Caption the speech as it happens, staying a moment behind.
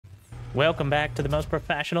Welcome back to the most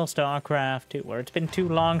professional StarCraft 2, where it's been too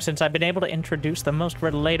long since I've been able to introduce the most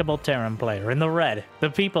relatable Terran player in the red, the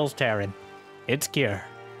People's Terran. It's Cure.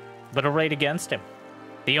 But arrayed against him,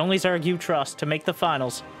 the only Zerg you trust to make the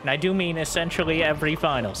finals, and I do mean essentially every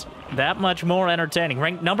finals. That much more entertaining.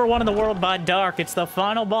 Ranked #1 in the world by Dark, it's the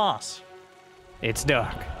final boss. It's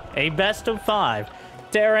Dark. A best of 5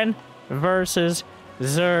 Terran versus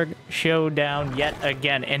Zerg showdown yet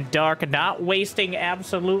again, and Dark not wasting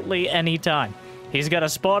absolutely any time. He's got a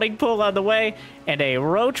spawning pool on the way and a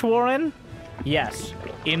Roach Warren, yes,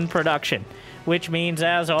 in production, which means,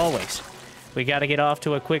 as always, we got to get off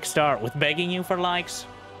to a quick start with begging you for likes,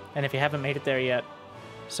 and if you haven't made it there yet,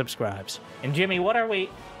 subscribes. And Jimmy, what are we?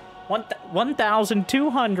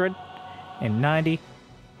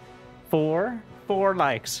 1,294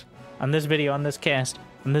 likes on this video, on this cast,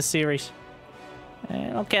 on this series.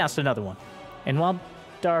 And I'll cast another one. And while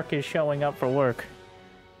Dark is showing up for work,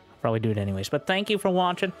 I'll probably do it anyways. But thank you for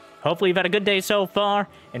watching. Hopefully you've had a good day so far,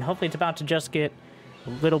 and hopefully it's about to just get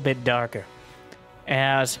a little bit darker.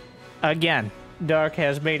 As, again, Dark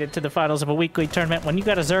has made it to the finals of a weekly tournament. When you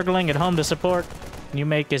got a Zergling at home to support, you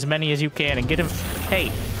make as many as you can and get him...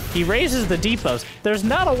 Hey, he raises the depots. There's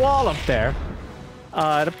not a wall up there.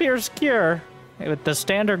 It appears Cure, with the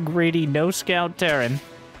standard greedy no-scout Terran,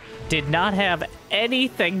 did not have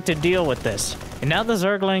anything to deal with this. And now the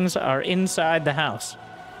Zerglings are inside the house.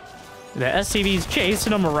 The SCV's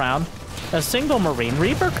chasing them around. A single Marine.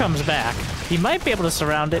 Reaper comes back. He might be able to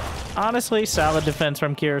surround it. Honestly, solid defense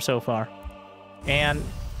from Cure so far. And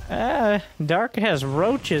Dark has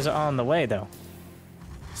roaches on the way, though.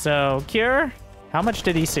 So, Cure, how much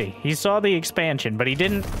did he see? He saw the expansion, but he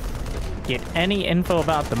didn't get any info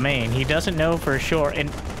about the main. He doesn't know for sure. And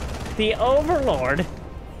the Overlord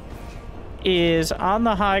is on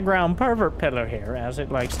the high ground pervert pillar here, as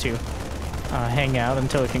it likes to hang out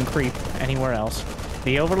until it can creep anywhere else.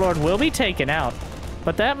 The Overlord will be taken out,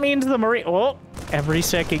 but that means the Marine... Oh, every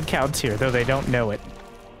second counts here, though they don't know it.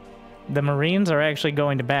 The Marines are actually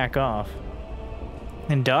going to back off.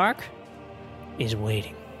 And Dark is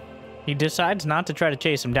waiting. He decides not to try to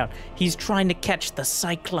chase him down. He's trying to catch the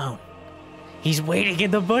Cyclone. He's waiting in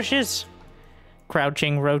the bushes.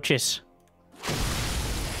 Crouching roaches.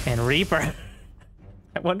 And Reaper.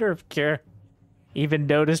 I wonder if Cure even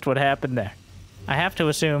noticed what happened there. I have to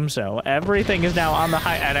assume so. Everything is now on the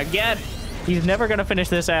high... And again, he's never going to finish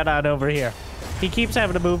this add-on over here. He keeps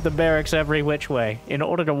having to move the barracks every which way in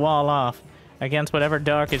order to wall off against whatever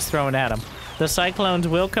Dark is thrown at him. The Cyclones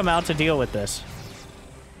will come out to deal with this.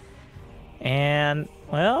 And,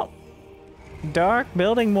 well, Dark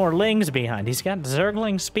building more Lings behind. He's got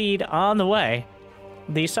Zergling speed on the way.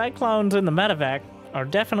 The Cyclones in the medevac are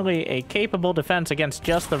definitely a capable defense against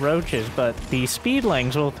just the roaches, but the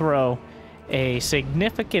speedlings will throw a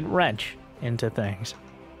significant wrench into things.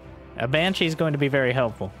 A Banshee is going to be very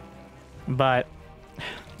helpful, but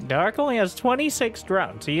Dark only has 26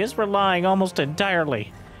 drones. He is relying almost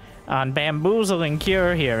entirely on bamboozling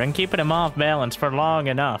Cure here and keeping him off balance for long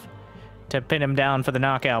enough to pin him down for the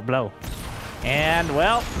knockout blow. And,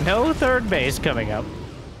 well, no third base coming up.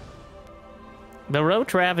 The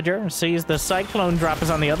Roach Ravager sees the Cyclone drop is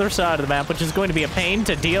on the other side of the map, which is going to be a pain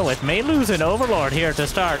to deal with. May lose an Overlord here to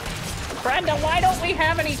start. Brenda, why don't we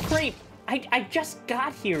have any creep? I just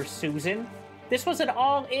got here, Susan. This was an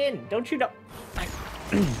all-in. Don't you know?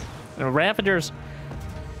 The Ravagers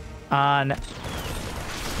on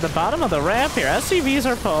the bottom of the ramp here. SCVs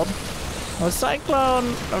are pulled. The Cyclone,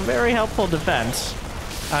 a very helpful defense.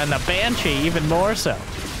 And the Banshee, even more so.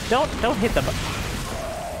 Don't hit the...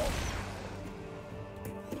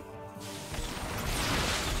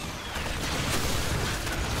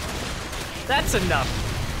 That's enough.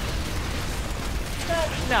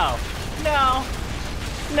 No.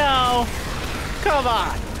 Come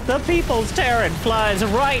on. The People's Terran flies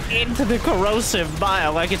right into the corrosive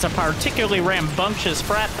bile like it's a particularly rambunctious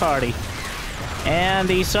frat party. And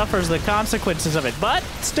he suffers the consequences of it, but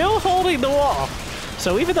still holding the wall.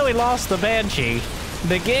 So even though he lost the Banshee,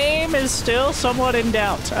 the game is still somewhat in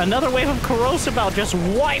doubt. Another wave of corrosive bile just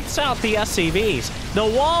wipes out the SCVs. The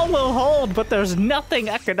wall will hold, but there's nothing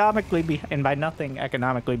economically and by nothing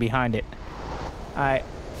economically behind it.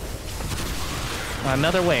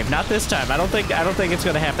 Another wave, not this time. I don't think it's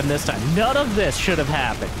gonna happen this time. None of this should have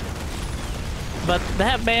happened. But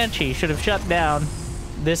that Banshee should have shut down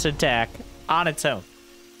this attack on its own.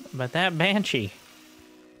 But that Banshee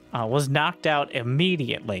was knocked out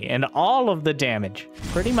immediately, and all of the damage,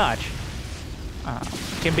 pretty much,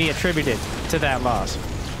 can be attributed to that loss.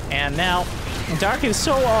 And now, Dark is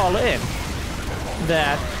so all in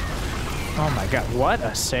that... Oh my god, what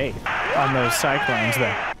a save on those Cyclones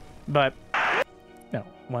there. But, no,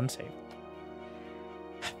 one save.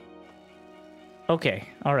 Okay,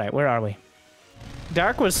 alright, where are we?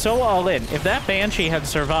 Dark was so all in. If that Banshee had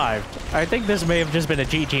survived, I think this may have just been a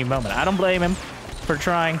GG moment. I don't blame him for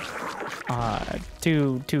trying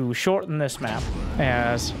to shorten this map,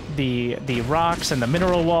 as the rocks and the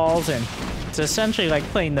mineral walls, and it's essentially like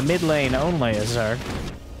playing the mid lane only as Zerg.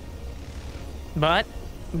 But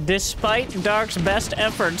despite Dark's best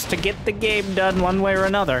efforts to get the game done one way or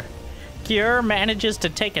another, Cure manages to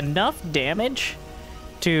take enough damage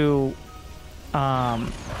to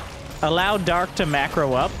allow Dark to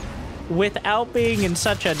macro up without being in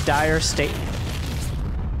such a dire state.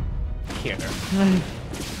 Here.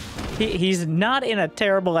 He's not in a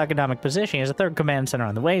terrible economic position. He has a third command center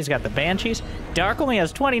on the way. He's got the Banshees. Dark only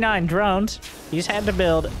has 29 drones. He's had to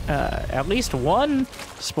build at least one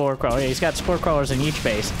Spore Crawler. Yeah, he's got Spore Crawlers in each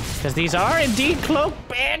base, because these are indeed Cloak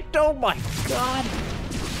Band. Oh my god.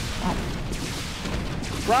 Oh.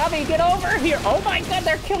 Robbie, get over here. Oh my god,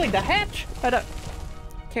 they're killing the hatch.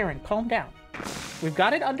 Karen, calm down. We've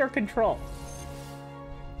got it under control.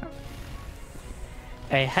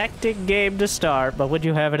 A hectic game to start, but would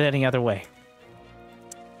you have it any other way?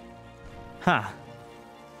 Huh.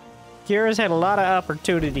 Kira's had a lot of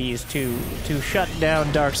opportunities to shut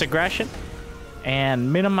down Dark's aggression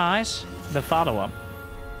and minimize the follow-up.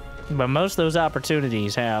 But most of those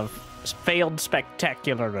opportunities have failed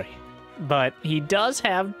spectacularly. But he does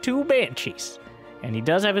have 2 Banshees, and he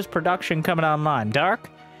does have his production coming online. Dark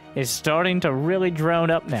is starting to really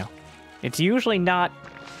drone up now. It's usually not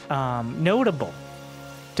notable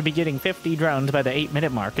to be getting 50 drones by the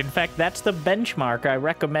 8-minute mark. In fact, that's the benchmark I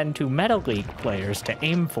recommend to Meta League players to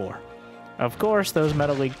aim for. Of course, those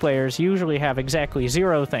Meta League players usually have exactly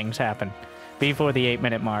 0 things happen before the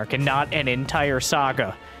 8-minute mark, and not an entire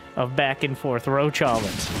saga of back-and-forth roach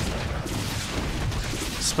all-ins.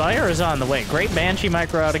 Spire is on the way. Great Banshee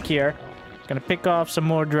micro out of Kier. Gonna pick off some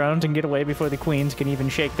more drones and get away before the queens can even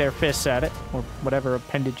shake their fists at it, or whatever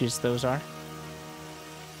appendages those are.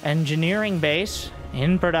 Engineering base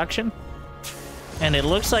in production, and it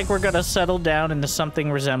looks like we're gonna settle down into something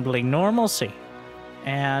resembling normalcy.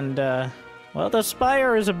 And well, the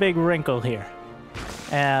Spire is a big wrinkle here,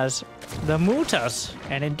 as the Mutas,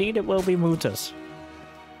 and indeed it will be Mutas,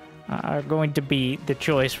 are going to be the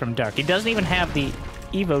choice from Dark. He doesn't even have the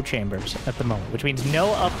Evo chambers at the moment, which means no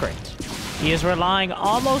upgrades. He is relying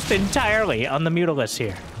almost entirely on the Mutalisk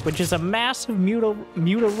here, which is a massive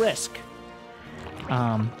muta risk.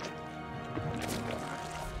 And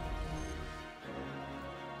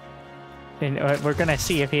we're gonna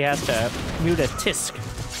see if he has to muta Tisk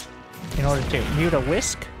in order to muta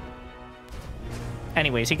Whisk.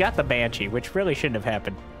 Anyways, he got the Banshee, which really shouldn't have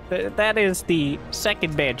happened. That is the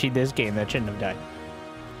second Banshee this game that shouldn't have died.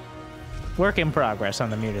 Work in progress on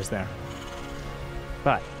the mutas there.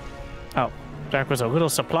 But, oh, Dark was a little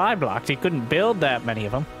supply blocked. He couldn't build that many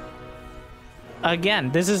of them.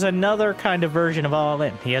 Again, this is another kind of version of all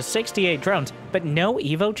in. He has 68 drones, but no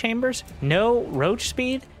Evo chambers, no roach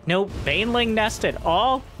speed, no Baneling nest at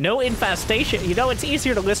all, no infestation. You know, it's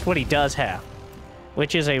easier to list what he does have,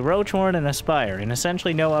 which is a roach horn and a spire, and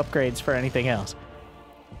essentially no upgrades for anything else.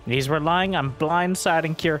 He's relying on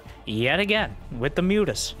blindsiding Cure yet again with the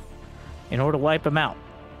mutas in order to wipe him out.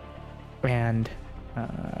 And,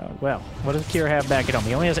 well, what does Cure have back at home?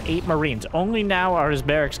 He only has 8 Marines. Only now are his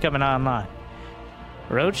barracks coming online.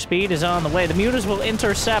 Roach speed is on the way. The mutas will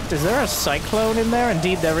intercept. Is there a cyclone in there?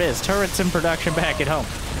 Indeed there is. Turrets in production back at home.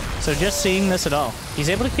 So just seeing this at all, he's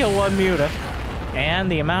able to kill 1 muta,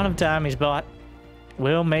 and the amount of time he's bought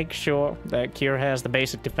will make sure that Cure has the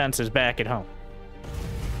basic defenses back at home.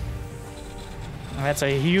 That's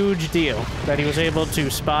a huge deal that he was able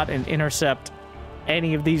to spot and intercept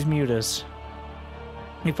any of these mutas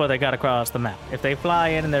before they got across the map. If they fly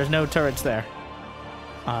in and there's no turrets there,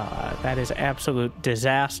 that is absolute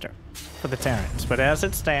disaster for the Terrans. But as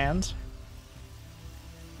it stands,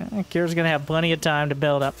 Cure's gonna have plenty of time to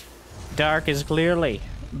build up. Dark is clearly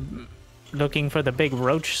looking for the big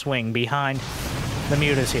roach swing behind the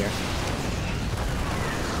mutas here.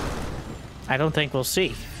 I don't think we'll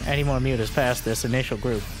see any more mutas past this initial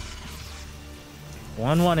group.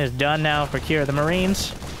 1-1 is done now for Cure. The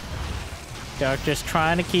Marines, Dark just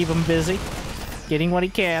trying to keep them busy, getting what he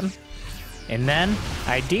can, and then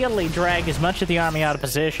ideally drag as much of the army out of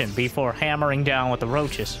position before hammering down with the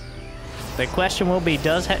roaches. The question will be,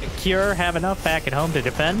 does Cure have enough back at home to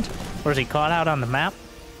defend, or is he caught out on the map?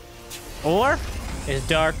 Or is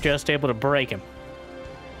Dark just able to break him?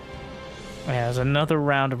 As another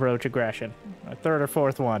round of roach aggression, a 3rd or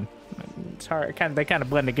 4th one. It's hard. They kind of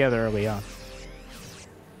blend together early on.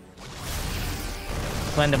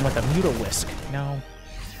 Blend him with a Mutalisk. No.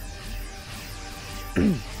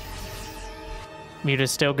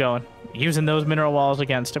 Muta's still going. Using those mineral walls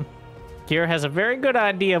against him. Kier has a very good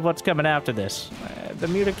idea of what's coming after this. The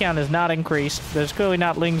Muta count is not increased. There's clearly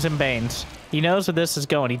not Lings and Banes. He knows where this is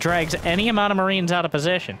going. He drags any amount of Marines out of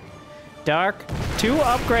position. Dark, 2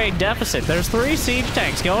 upgrade deficit. There's 3 siege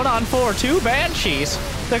tanks going on 4. 2 Banshees.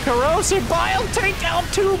 The Corrosive Bile take out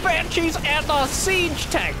 2 Banshees and a siege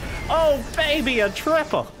tank. Oh, baby, a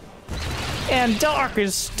triple. And Dark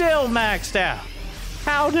is still maxed out.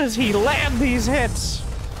 How does he land these hits?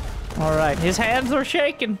 All right, his hands are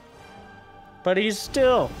shaking. But he's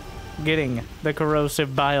still getting the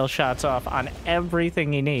Corrosive Bile shots off on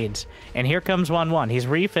everything he needs. And here comes 1-1. He's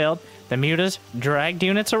refilled. The Mutas dragged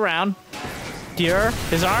units around. Kier,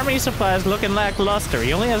 his army supply is looking lackluster.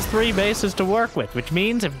 He only has 3 bases to work with, which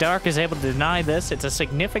means if Dark is able to deny this, it's a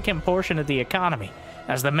significant portion of the economy,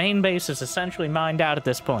 as the main base is essentially mined out at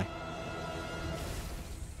this point.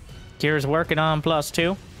 Kier's working on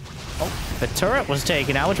 +2. Oh, the turret was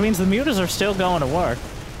taken out, which means the Mutas are still going to work.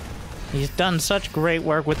 He's done such great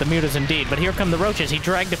work with the Mutas indeed, but here come the Roaches. He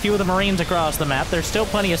dragged a few of the Marines across the map. There's still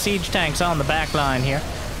plenty of siege tanks on the back line here.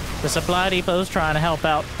 The supply depot's trying to help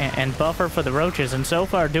out and buffer for the Roaches, and so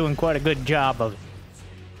far doing quite a good job of it.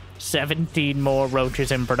 17 more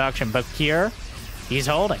Roaches in production, but Kier, he's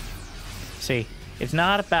holding. See, it's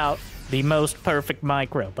not about the most perfect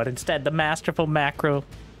micro, but instead the masterful macro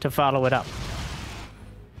to follow it up.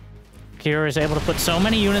 Kier is able to put so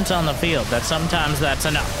many units on the field that sometimes that's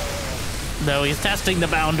enough. Though he's testing the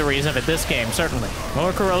boundaries of it this game, certainly.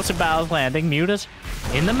 More Corrosive Biles landing, Mutas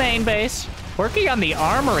in the main base, working on the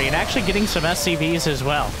armory and actually getting some SCVs as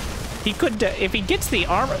well. He could, if he gets the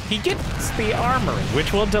armor, he gets the armory,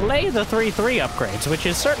 which will delay the 3-3 upgrades, which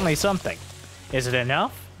is certainly something. Is it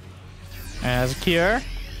enough? As Kier,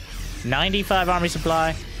 95 army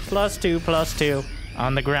supply, +2/+2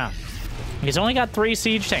 on the ground. He's only got 3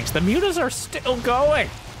 siege tanks. The Mutas are still going.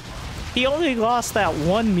 He only lost that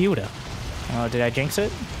 1 Muta. Oh, did I jinx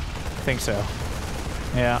it? I think so.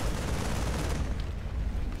 Yeah.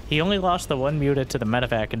 He only lost the 1 Muta to the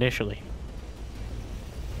medevac initially.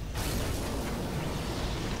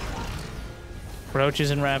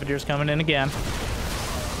 Roaches and Ravagers coming in again.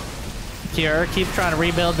 Kier keeps trying to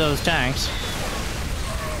rebuild those tanks.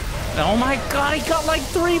 Oh my god, he got like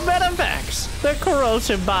 3 medevacs! The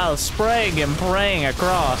Corrosive Bile spraying and praying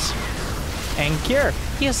across. And Kier,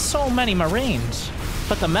 he has so many Marines.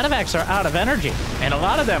 But the medevacs are out of energy, and a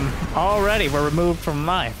lot of them already were removed from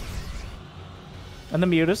life. And the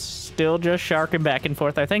Mutas still just sharking back and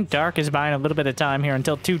forth. I think Dark is buying a little bit of time here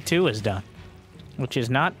until 2-2 is done, which is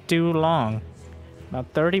not too long. About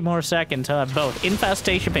 30 more seconds, he'll have both.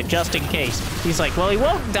 Infestation Pit, just in case. He's like, well, he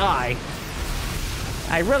won't die.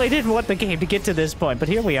 I really didn't want the game to get to this point, but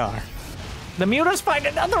here we are. The Mutas find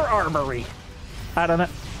another armory. I don't know.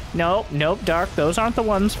 Nope, Dark. Those aren't the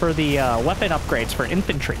ones for the weapon upgrades for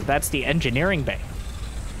infantry. That's the engineering bay.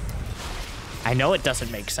 I know it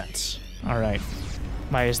doesn't make sense. All right.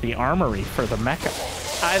 Why is the armory for the mecha?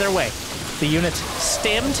 Either way, the unit's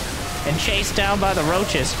stimmed and chased down by the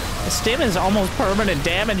Roaches. The stim is almost permanent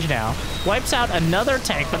damage now. Wipes out another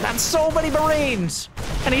tank, but that's so many Marines!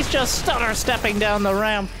 And he's just stutter stepping down the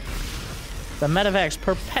ramp. The medevac's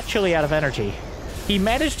perpetually out of energy. He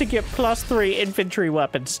managed to get +3 infantry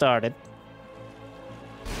weapons started.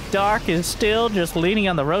 Dark is still just leaning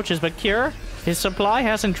on the Roaches, but Kier, his supply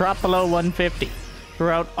hasn't dropped below 150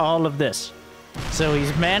 throughout all of this. So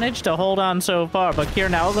he's managed to hold on so far, but Kier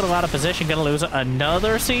now a little out of position, gonna lose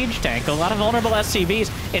another siege tank, a lot of vulnerable SCVs.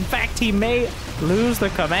 In fact, he may lose the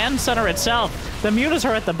command center itself. The Mutas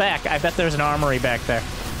are at the back. I bet there's an armory back there.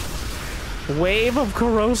 Wave of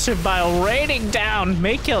Corrosive Bile raining down.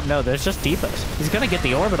 May kill. No, there's just depots. He's gonna get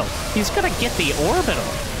the orbital. He's gonna get the orbital.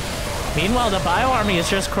 Meanwhile, the Bio Army is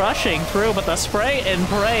just crushing through, but the spray and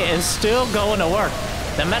pray is still going to work.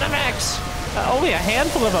 The medevacs, only a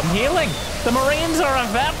handful of them healing. The Marines are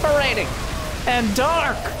evaporating. And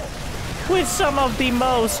Dark, with some of the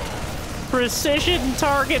most precision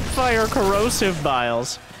target fire Corrosive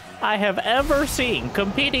Biles I have ever seen,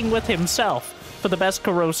 competing with himself for the best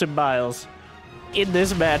Corrosive Biles in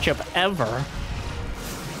this matchup ever.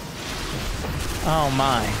 Oh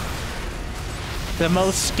my. The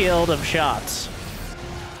most skilled of shots.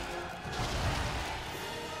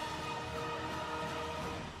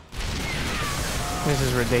 This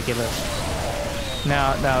is ridiculous.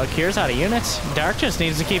 Now Kier's out of units. Dark just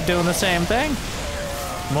needs to keep doing the same thing.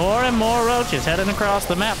 More and more Roaches heading across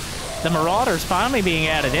the map. The Marauders finally being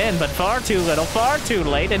added in, but far too little, far too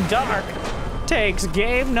late, and Dark takes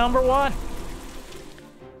game number 1.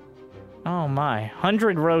 Oh my.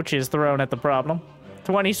 100 roaches thrown at the problem.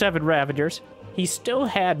 27 Ravagers. He still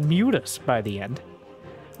had Mutus by the end,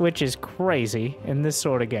 which is crazy in this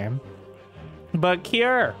sort of game. But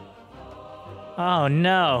Cure. Oh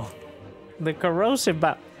no. The corrosive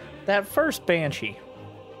that first Banshee.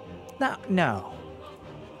 No. No.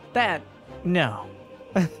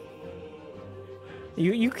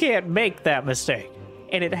 You can't make that mistake.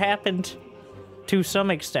 And it happened to some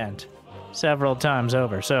extent several times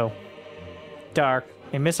over. So, Dark,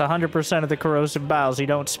 you miss 100% of the corrosive biles you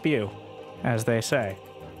don't spew, as they say.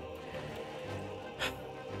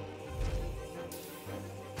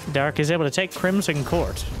 Dark is able to take Crimson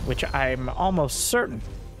Court, which I'm almost certain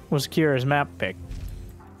was Cure's map pick.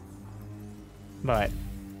 But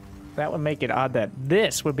that would make it odd that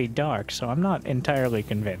this would be Dark, so I'm not entirely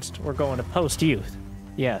convinced. We're going to post-youth.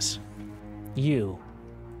 Yes. You.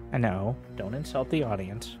 I know, don't insult the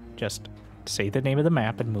audience. Just say the name of the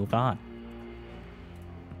map and move on.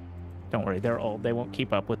 Don't worry, they're old. They won't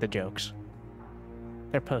keep up with the jokes.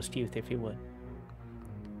 They're post-youth, if you would.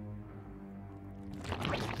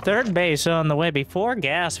 Third base on the way before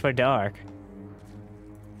gas for Dark.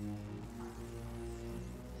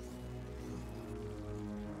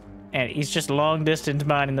 And he's just long distance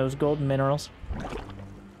mining those golden minerals.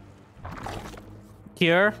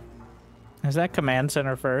 Cure. Is that command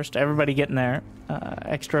center first? Everybody getting there.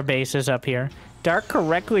 Extra bases up here. Dark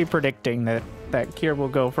correctly predicting that Cure will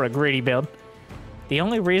go for a greedy build. The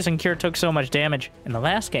only reason Cure took so much damage in the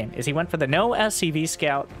last game is he went for the no SCV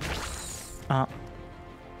scout.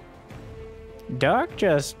 Dark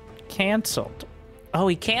just canceled. Oh,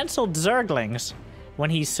 he canceled Zerglings when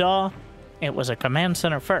he saw it was a command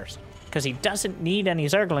center first. Because he doesn't need any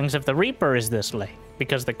Zerglings if the Reaper is this late.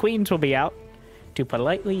 Because the Queens will be out to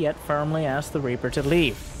politely yet firmly ask the Reaper to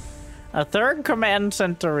leave. A third command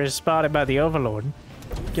center is spotted by the Overlord.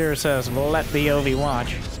 Cure says, let the Ovi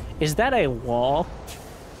watch. Is that a wall?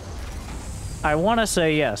 I want to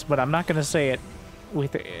say yes, but I'm not going to say it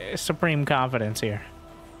with supreme confidence here.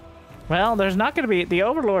 Well, there's not going to be... The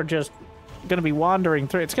Overlord just going to be wandering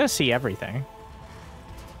through. It's going to see everything.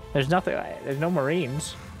 There's nothing... There's no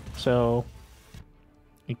Marines, so...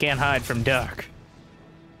 You can't hide from Dark.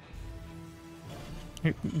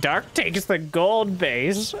 Dark takes the gold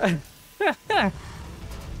base.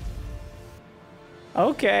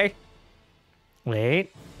 Okay.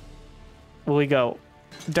 Wait. Will we go?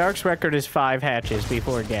 Dark's record is 5 hatches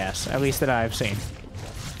before gas, at least that I've seen.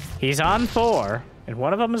 He's on 4, and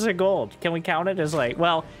one of them is a gold. Can we count it as like,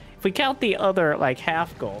 well, if we count the other like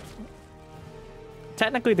half gold,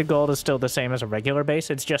 technically the gold is still the same as a regular base.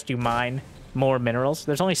 It's just you mine more minerals.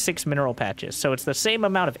 There's only 6 mineral patches, so it's the same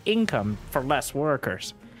amount of income for less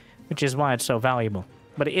workers, which is why it's so valuable.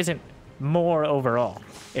 But it isn't more overall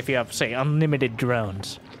if you have, say, unlimited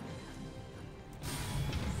drones.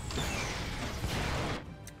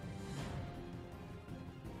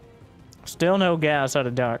 Still no gas out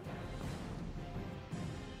of Dark.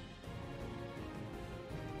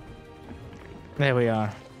 There we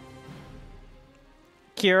are.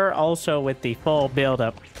 Cure also with the full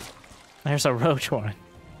build-up. There's a roach horn.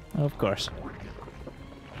 Of course.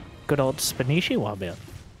 Good old Spanishi wall build.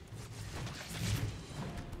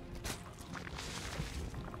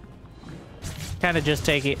 Kind of just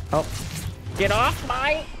take it. Oh. Get off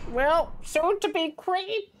my, well, soon to be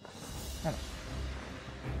creep.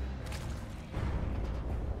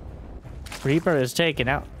 Reaper is taken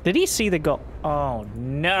out. Did he see the goal? Oh,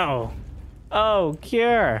 no. Oh,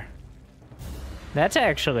 Cure. That's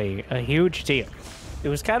actually a huge deal. It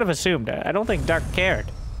was kind of assumed. I don't think Dark cared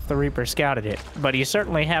if the Reaper scouted it, but he's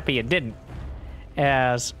certainly happy it didn't.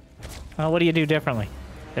 As, well, what do you do differently?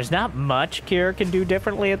 There's not much Cure can do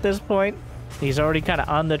differently at this point. He's already kind of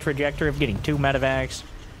on the trajectory of getting 2 medevacs.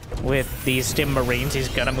 With these Stim Marines, he's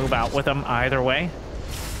gonna move out with them either way.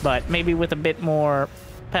 But maybe with a bit more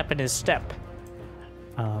pep in his step.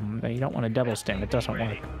 You don't want to double stim, it doesn't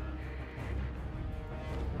work.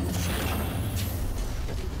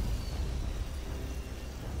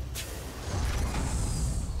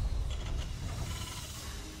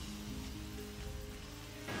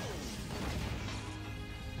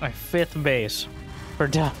 My 5th base for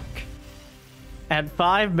Dark at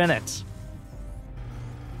 5 minutes.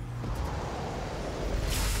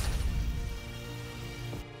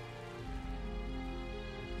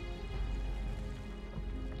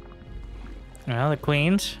 Well, the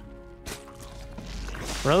Queens.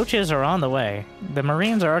 Roaches are on the way. The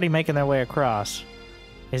Marines are already making their way across.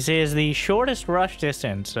 This is the shortest rush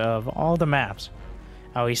distance of all the maps.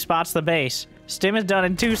 Oh, he spots the base. Stim is done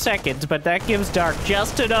in 2 seconds, but that gives Dark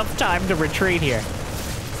just enough time to retreat here.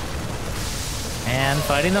 And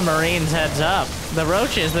fighting the Marines heads up. The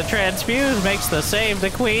Roaches, the Transfuse makes the save. The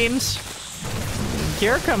Queens.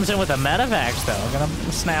 Cure comes in with a Medivacs, though. Gonna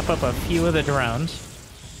snap up a few of the drones.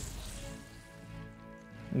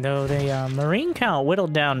 Though the Marine count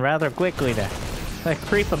whittled down rather quickly there. That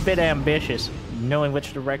creep a bit ambitious, knowing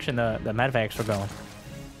which direction the Medivacs were going.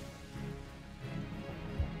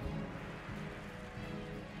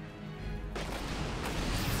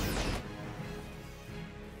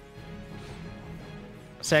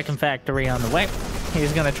 Second factory on the way.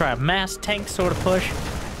 He's gonna try a mass tank sort of push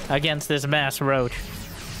against this mass Roach.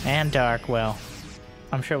 And Dark, well,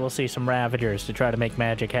 I'm sure we'll see some Ravagers to try to make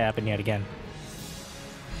magic happen yet again.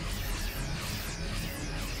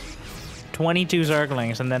 22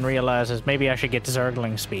 Zerglings, and then realizes maybe I should get to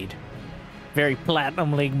Zergling speed. Very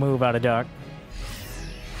Platinum League move out of Dark.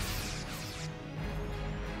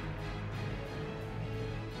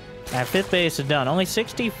 That 5th base is done. Only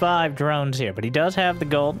 65 drones here, but he does have the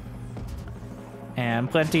gold. And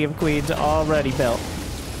plenty of Queens already built.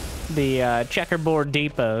 The checkerboard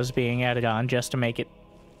depots being added on just to make it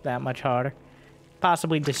that much harder.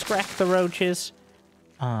 Possibly distract the Roaches.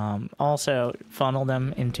 Also funnel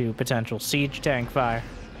them into potential siege tank fire.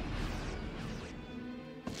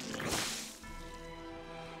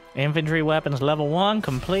 Infantry weapons level 1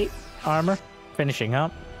 complete. Armor finishing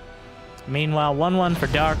up. Meanwhile, 1-1 for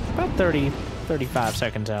Dark, about 35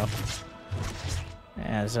 seconds out.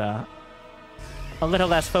 As a little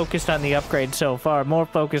less focused on the upgrade so far, more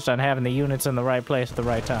focused on having the units in the right place at the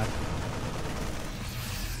right time.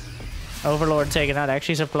 Overlord taken out,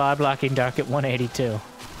 actually supply blocking Dark at 182.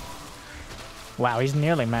 Wow, he's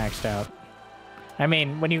nearly maxed out. I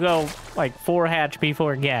mean, when you go like 4 hatch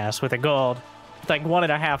P4 gas with a gold, it's like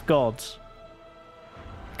 1.5 golds.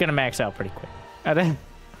 It's gonna max out pretty quick.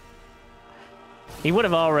 He would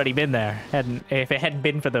have already been there if it hadn't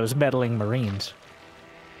been for those meddling Marines.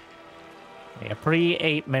 Yeah,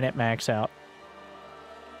 pre-8 minute max out.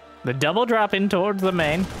 The double drop in towards the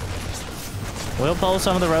main. We'll pull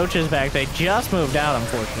some of the Roaches back. They just moved out,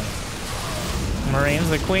 unfortunately. Marines,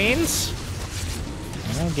 the Queens.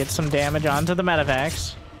 Get some damage onto the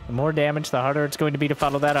Medivacs. The more damage, the harder it's going to be to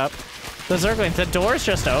follow that up. The Zerglings, the door's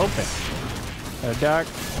just open. So Dark.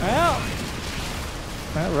 Well,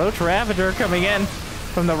 that Roach Ravager coming in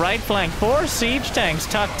from the right flank. 4 siege tanks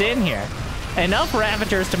tucked in here. Enough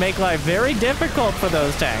Ravagers to make life very difficult for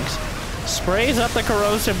those tanks. Sprays up the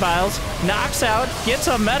corrosive vials, knocks out, gets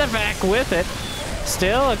a Medivac with it.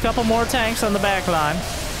 Still a couple more tanks on the back line.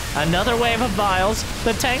 Another wave of vials.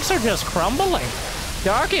 The tanks are just crumbling.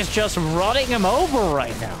 Dark is just running him over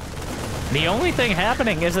right now. The only thing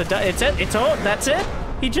happening is that that's it.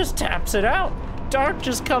 He just taps it out. Dark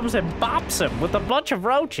just comes and bops him with a bunch of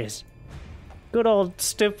Roaches. Good old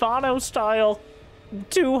Stefano-style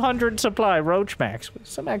 200 supply Roach Max with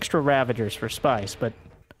some extra Ravagers for spice, but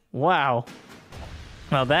wow.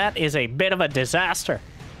 Well, that is a bit of a disaster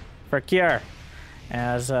for Cure,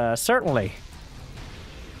 as certainly...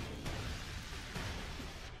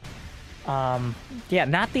 yeah,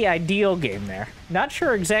 not the ideal game there. Not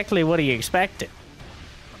sure exactly what he expected,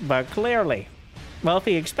 but clearly... Well, if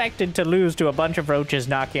he expected to lose to a bunch of Roaches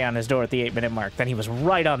knocking on his door at the 8-minute mark, then he was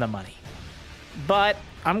right on the money. But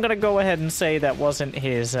I'm going to go ahead and say that wasn't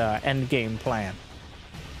his endgame plan.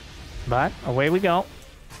 But away we go.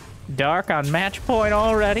 Dark on match point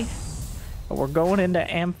already. But we're going into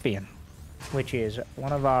Amphion, which is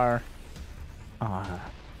one of our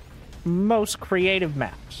most creative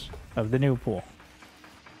maps of the new pool.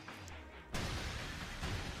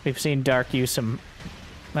 We've seen Dark use some...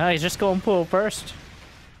 Well, he's just going pool first.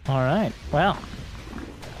 Alright, well.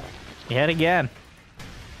 Yet again.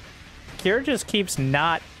 Cure just keeps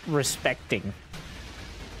not respecting.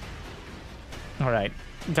 Alright,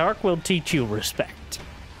 Dark will teach you respect.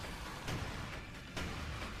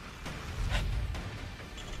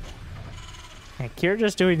 And Cure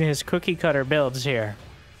just doing his cookie cutter builds here.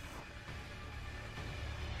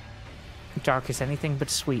 Dark is anything but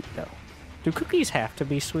sweet, though. Do cookies have to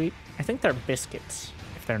be sweet? I think they're biscuits,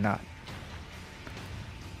 if they're not.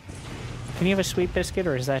 Can you have a sweet biscuit,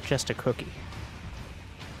 or is that just a cookie?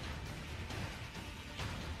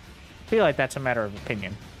 I feel like that's a matter of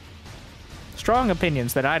opinion. Strong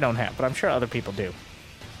opinions that I don't have, but I'm sure other people do.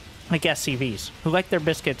 Like SCVs, who like their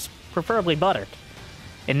biscuits preferably buttered,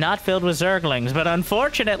 and not filled with Zerglings, but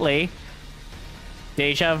unfortunately...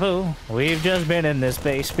 Deja vu. We've just been in this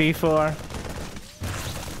base before.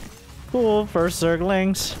 Cool, first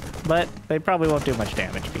Zerglings, but they probably won't do much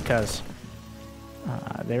damage because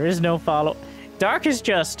there is no follow. Dark is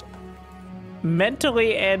just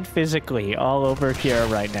mentally and physically all over Cure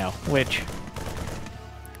right now, which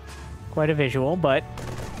Quite a visual, but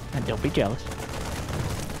don't be jealous.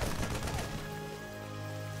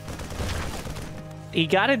 He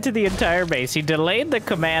got into the entire base. He delayed the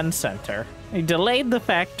command center. He delayed the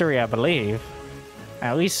factory, I believe.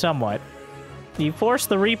 At least somewhat. He forced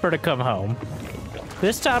the Reaper to come home.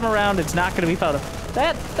 This time around, it's not going to be found.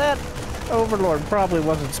 That Overlord probably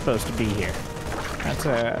wasn't supposed to be here. That's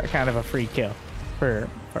a kind of a free kill for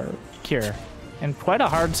Cure. And quite a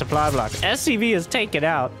hard supply block. SCV is taken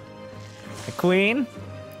out. The Queen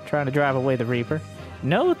trying to drive away the Reaper.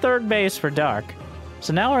 No third base for Dark.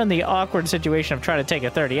 So now we're in the awkward situation of trying to take a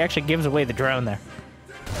third. He actually gives away the drone there.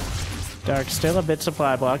 Dark still a bit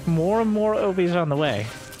supply block. More and more OBs on the way.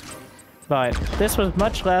 But this was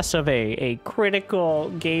much less of a critical,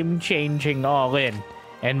 game-changing all-in,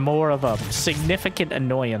 and more of a significant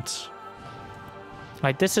annoyance.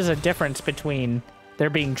 Like, this is a difference between there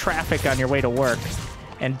being traffic on your way to work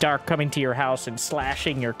and Dark coming to your house and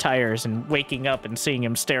slashing your tires and waking up and seeing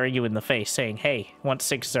him staring you in the face saying, "Hey, want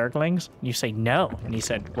 6 Zerglings?" You say no. And he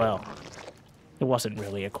said, well, it wasn't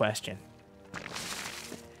really a question.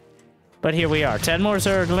 But here we are, 10 more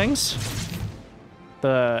Zerglings.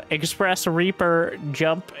 The Express Reaper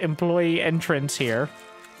jump employee entrance here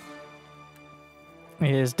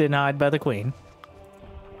is denied by the Queen.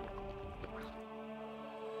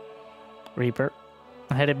 Reaper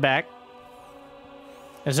headed back.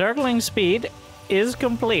 Zergling speed is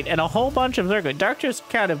complete, and a whole bunch of Zerglings. Dark just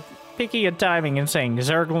kind of picking a timing and saying,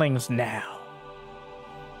 Zerglings now.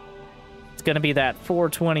 It's going to be that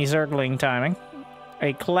 420 Zergling timing.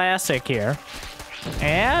 A classic here.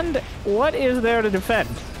 And what is there to defend?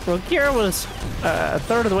 Well, Kira was a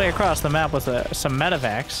third of the way across the map with some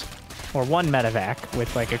medevacs, or one medevac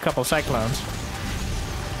with like a couple cyclones.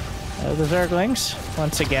 The Zerglings,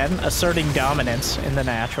 once again, asserting dominance in the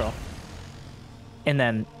natural. And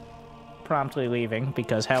then promptly leaving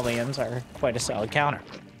because Hellions are quite a solid counter.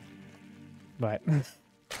 But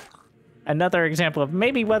another example of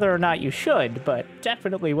maybe whether or not you should, but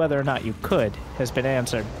definitely whether or not you could, has been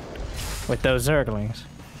answered with those Zerglings.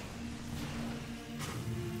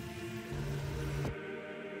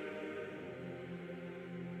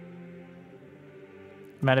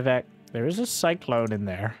 Medevac, there is a Cyclone in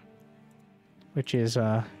there, which is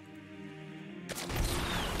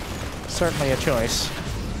certainly a choice.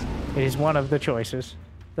 It is one of the choices.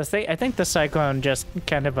 I think the Cyclone just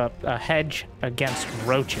kind of a hedge against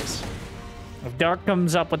roaches. If Dark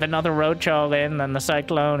comes up with another roach all in, then the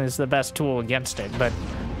Cyclone is the best tool against it, but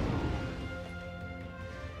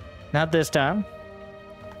not this time.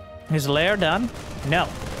 Is lair done? No,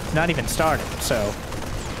 not even started, so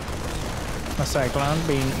the Cyclone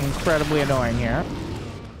being incredibly annoying here.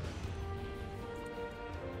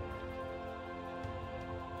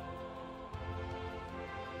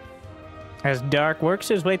 As Dark works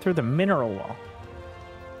his way through the mineral wall.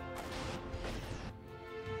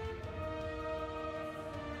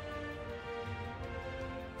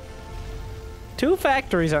 Two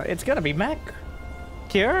factories. It's gonna be Mac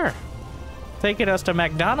Cure taking us to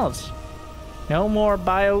McDonald's. No more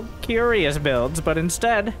bio-curious builds, but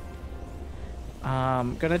instead,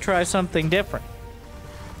 gonna try something different.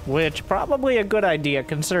 Which probably a good idea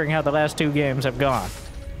considering how the last 2 games have gone.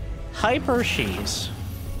 Hyper Shees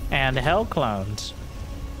and Hell Clones.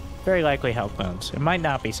 Very likely Hell Clones. It might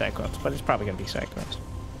not be Cyclones, but it's probably gonna be Cyclones.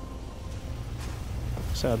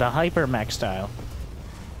 So the Hyper Mech style,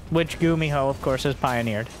 which Gumiho, of course, has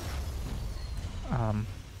pioneered.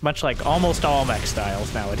 Much like almost all mech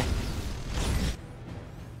styles nowadays.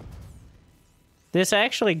 This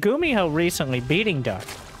actually, Gumiho recently beating Dark,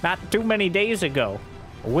 not too many days ago,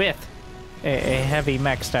 with a heavy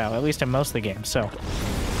mech style, at least in most of the games. So,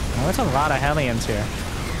 well, that's a lot of Hellions here.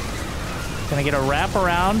 Gonna get a wrap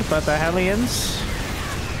around, but the Hellions...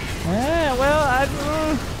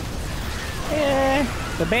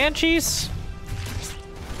 the Banshees...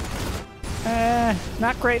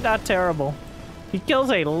 not great, not terrible. He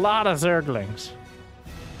kills a lot of Zerglings.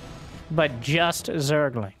 But just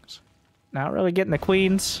Zerglings. Not really getting the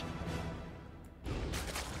Queens.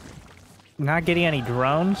 Not getting any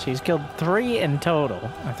drones. He's killed 3 in total.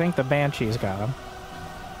 I think the Banshees got him.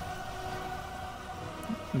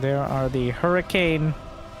 There are the Hurricane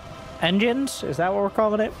engines. Is that what we're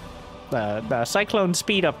calling it? The Cyclone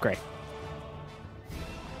speed upgrade.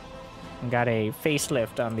 And got a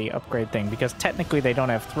facelift on the upgrade thing because technically they don't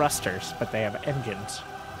have thrusters, but they have engines.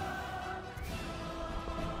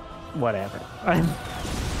 Whatever.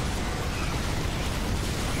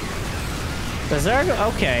 The Zerg.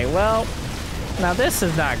 Okay, well, now this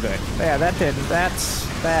is not good. Yeah, that didn't. That's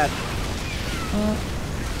that.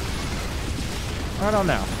 I don't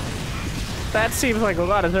know. That seems like a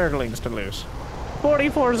lot of Zerglings to lose.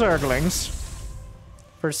 44 Zerglings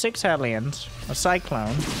for 6 Hellions, a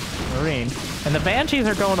Cyclone, Marine, and the Banshees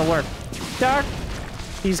are going to work. Dark,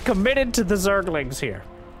 he's committed to the Zerglings here.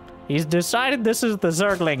 He's decided this is the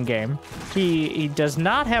Zergling game. He does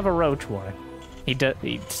not have a Roach Warren.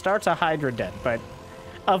 He starts a Hydra Den, but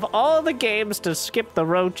of all the games to skip the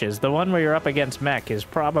Roaches, the one where you're up against mech is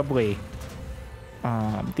probably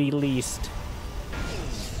the least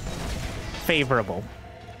favorable.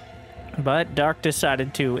 But Dark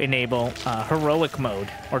decided to enable heroic mode,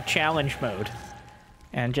 or challenge mode,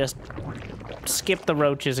 and just skip the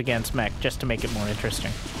Roaches against mech just to make it more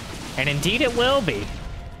interesting. And indeed it will be,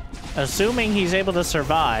 assuming he's able to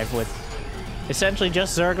survive with essentially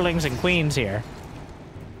just Zerglings and Queens here.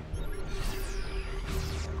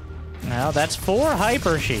 Now, that's 4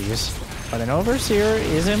 Hyper Shees, but an Overseer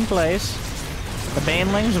is in place. The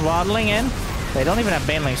Banelings waddling in. They don't even have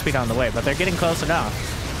Baneling speed on the way, but they're getting close enough.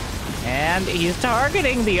 And he's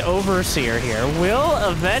targeting the Overseer here. Will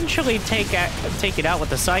eventually take it out with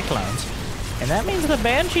the Cyclones. And that means the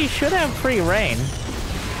Banshee should have free reign.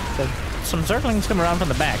 So some Zerglings come around from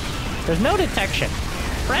the back. There's no detection.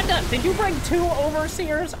 Brenda, did you bring 2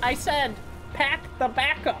 Overseers? I said, pack the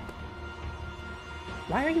backup.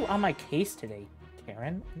 Why are you on my case today,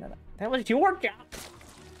 Karen? That was your job.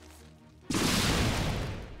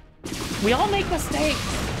 We all make mistakes.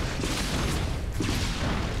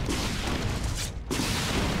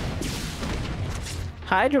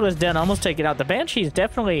 Hydra's Den almost take it out. The Banshee's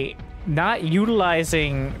definitely not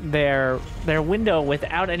utilizing their window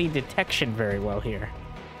without any detection very well here.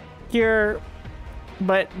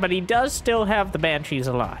 But he does still have the Banshees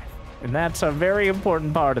alive. And that's a very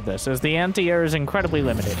important part of this, as the anti-air is incredibly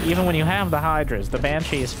limited. Even when you have the Hydras, the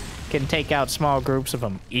Banshees can take out small groups of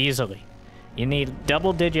them easily. You need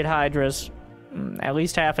double-digit Hydras, at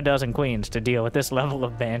least half a dozen Queens to deal with this level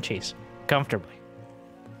of Banshees comfortably.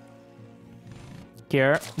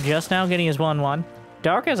 Kier just now getting his 1-1.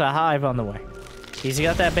 Dark has a Hive on the way. He's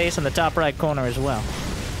got that base in the top right corner as well.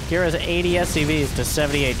 Kier has 80 SCVs to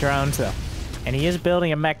 78 drones, though. And he is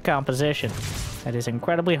building a mech composition that is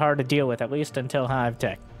incredibly hard to deal with, at least until Hive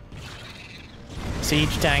Tech.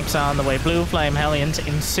 Siege tanks on the way. Blue Flame Hellions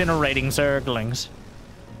incinerating Zerglings.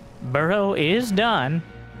 Burrow is done.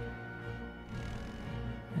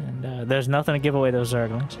 And there's nothing to give away those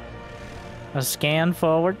Zerglings. A scan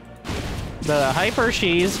forward. The Hyper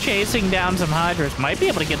She's chasing down some Hydras. Might be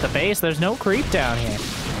able to get the base. There's no creep down here.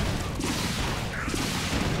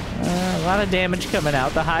 A lot of damage coming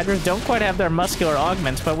out. The Hydras don't quite have their muscular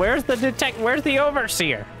augments, but where's the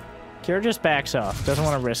Overseer? Kier just backs off. Doesn't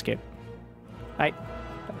want to risk it.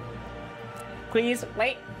 Please,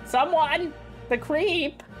 wait. Someone! The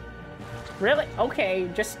creep! Really? Okay,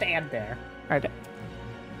 just stand there. Alright.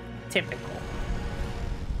 Typical.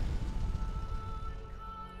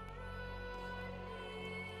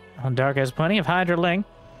 Dark has plenty of Hydra Ling.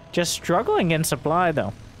 Just struggling in supply,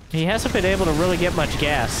 though. He hasn't been able to really get much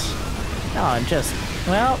gas. Oh, and just,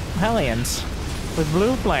 well, Hellions. With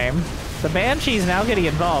Blue Flame, the Banshee's now getting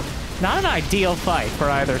involved. Not an ideal fight for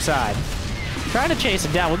either side. Trying to chase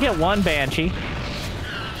it down. We'll get one Banshee.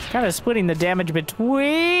 Kind of splitting the damage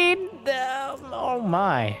between them. Oh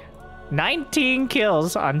my. 19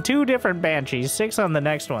 kills on 2 different Banshees, 6 on the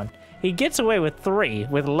next one. He gets away with 3,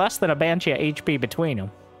 with less than a Banshee HP between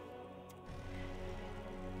them.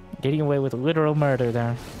 Getting away with literal murder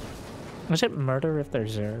there. Is it murder if they're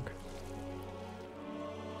Zerg?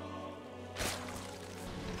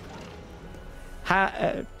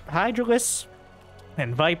 Hydralis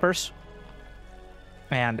and Vipers.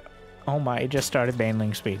 And, oh my, it just started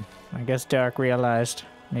Baneling speed. I guess Dark realized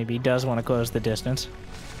maybe he does want to close the distance.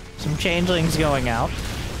 Some Changelings going out.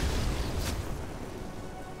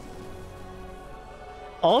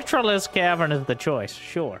 Ultralisk Cavern is the choice,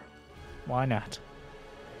 sure. Why not?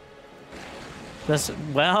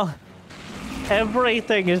 Well,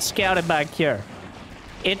 everything is scouted by Cure.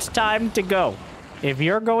 It's time to go. If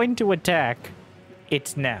you're going to attack,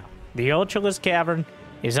 it's now. The Ultralisk Cavern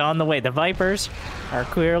is on the way. The Vipers are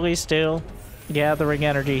clearly still gathering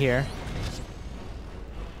energy here.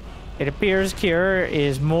 It appears Cure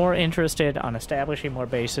is more interested on establishing more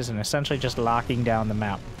bases and essentially just locking down the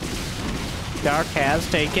map. Dark has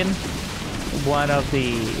taken one of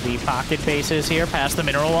the pocket bases here past the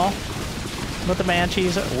mineral wall. But the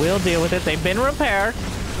Banshees will deal with it. They've been repaired.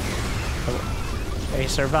 They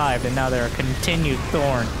survived, and now they're a continued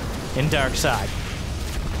thorn in Dark side.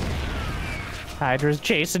 Hydra's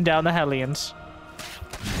chasing down the Hellions.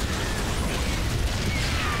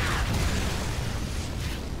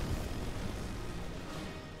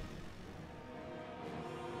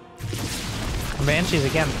 Banshees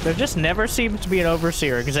again. There just never seems to be an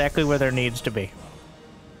Overseer exactly where there needs to be.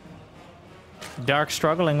 Dark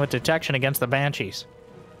struggling with detection against the Banshees.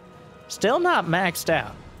 Still not maxed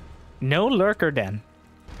out. No Lurker Den.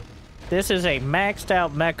 This is a maxed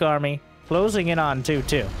out mech army closing in on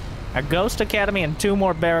 2-2. A Ghost Academy and 2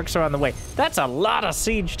 more barracks are on the way. That's a lot of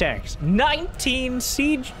siege tanks. 19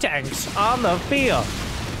 siege tanks on the field.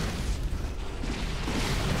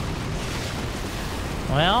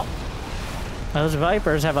 Well, those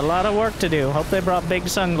Vipers have a lot of work to do. Hope they brought big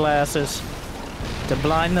sunglasses to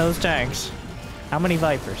blind those tanks. How many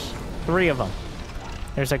Vipers? 3 of them.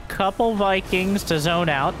 There's a couple Vikings to zone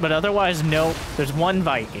out, but otherwise, no. There's 1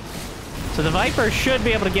 Viking. So the Vipers should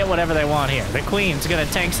be able to get whatever they want here. The Queen's gonna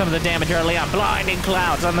tank some of the damage early on. Blinding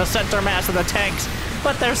clouds on the center mass of the tanks.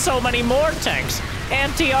 But there's so many more tanks.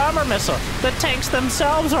 Anti-armor missile. The tanks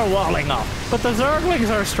themselves are walling off. But the Zerglings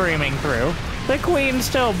are streaming through. The Queen's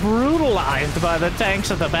still brutalized by the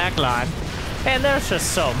tanks at the back line. And there's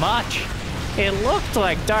just so much. It looked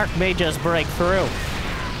like Dark may just break through.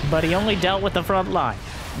 But he only dealt with the front line.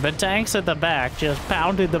 The tanks at the back just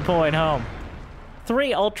pounded the point home.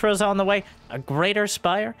 3 Ultras on the way. A Greater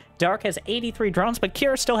Spire. Dark has 83 drones, but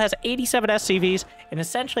Kira still has 87 SCVs and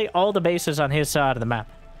essentially all the bases on his side of the map.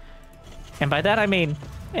 And by that I mean,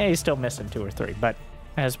 he's still missing 2 or 3, but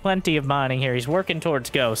has plenty of mining here. He's working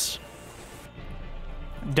towards Ghosts.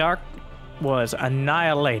 Dark was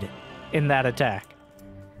annihilated in that attack.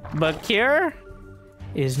 But Kira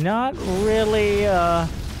is not really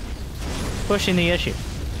pushing the issue.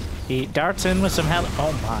 He darts in with some hell.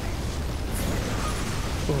 Oh my.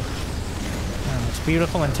 Oh, it's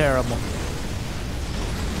beautiful and terrible.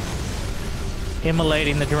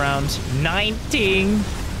 Immolating the drones. 19,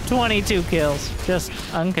 22 kills. Just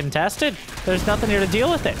uncontested. There's nothing here to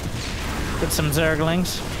deal with it. Get some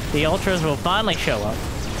Zerglings. The Ultras will finally show up.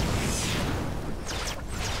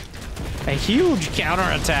 A huge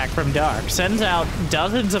counterattack from Dark. Sends out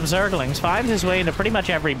dozens of Zerglings. Finds his way into pretty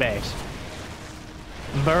much every base.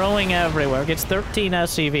 Burrowing everywhere. Gets 13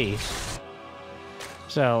 SCVs.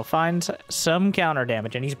 So, finds some counter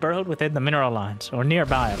damage. And he's burrowed within the mineral lines. Or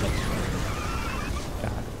nearby, at least.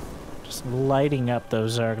 God. Just lighting up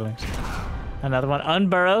those Zerglings. Another one.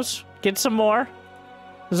 Unburrows. Gets some more.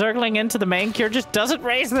 Zergling into the main. Cure just doesn't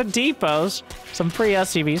raise the depots. Some free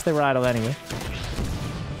SCVs. They were idle anyway.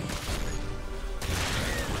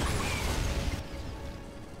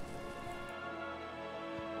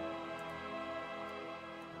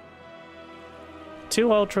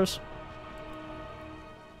 Two Ultras.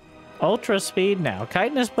 Ultra speed now.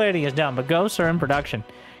 Chitinous plating is done, but Ghosts are in production.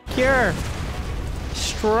 Cure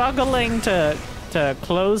struggling to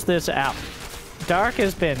close this out. Dark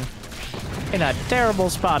has been in a terrible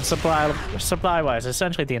spot supply-wise,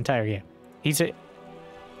 essentially the entire game.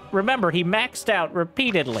 Remember, he maxed out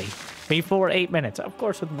repeatedly before 8 minutes, of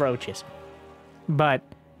course with roaches. But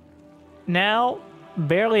now,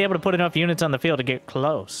 barely able to put enough units on the field to get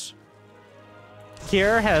close.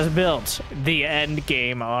 Cure has built the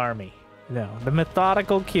endgame army. No, the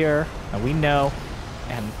methodical Cure that we know,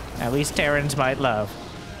 and at least Terrans might love.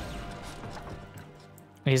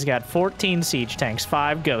 He's got 14 siege tanks,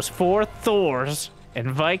 5 Ghosts, 4 Thors,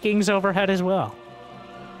 and Vikings overhead as well.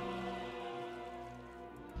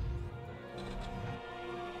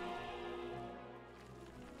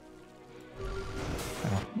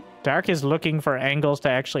 Dark is looking for angles to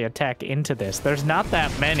actually attack into this. There's not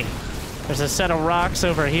that many. There's a set of rocks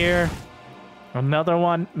over here. Another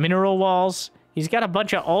one. Mineral walls. He's got a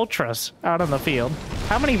bunch of Ultras out on the field.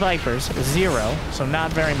 How many Vipers? 0, so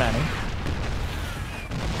not very many.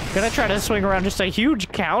 Gonna try to swing around just a huge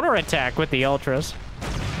counterattack with the Ultras.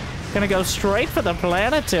 Gonna go straight for the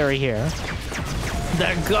planetary here.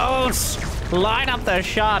 The Ghosts line up the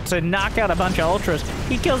shots and knock out a bunch of Ultras.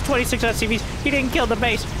 He kills 26 SCVs. He didn't kill the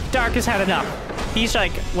base. Dark has had enough. He's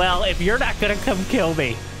like, well, if you're not gonna come kill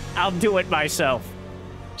me, I'll do it myself.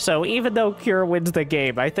 So even though Cure wins the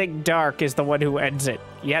game, I think Dark is the one who ends it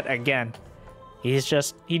yet again. He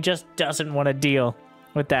just doesn't want to deal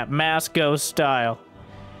with that mass Ghost style.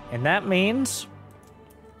 And that means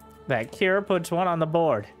that Cure puts one on the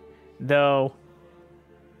board. Though,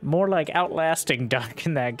 more like outlasting Dark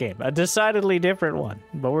in that game. A decidedly different one.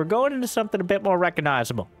 But we're going into something a bit more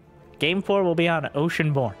recognizable. Game 4 will be on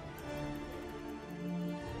Oceanborn.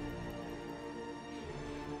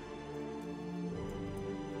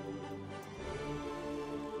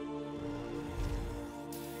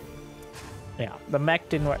 Yeah, the mech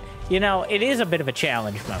didn't work. You know, it is a bit of a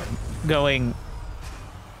challenge mode, going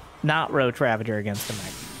not Roach Ravager against the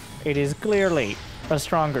mech. It is clearly a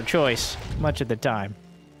stronger choice much of the time.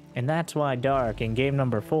 And that's why Dark, in game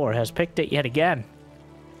number 4, has picked it yet again.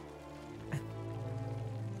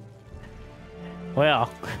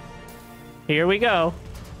 Well, here we go.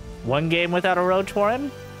 1 game without a Roach Warren,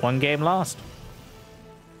 1 game lost.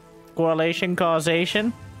 Correlation,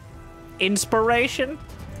 causation, inspiration.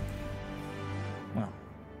 Well,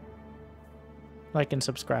 like and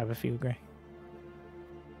subscribe if you agree.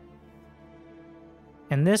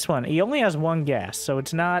 And this one, he only has 1 gas, so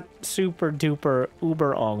it's not super duper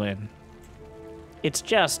uber all in. It's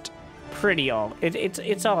just pretty all.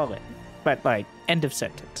 It's all in, but like end of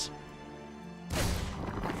sentence.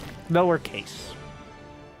 Lowercase.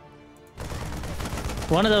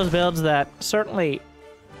 One of those builds that certainly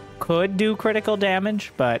could do critical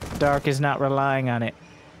damage, but Dark is not relying on it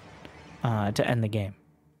to end the game.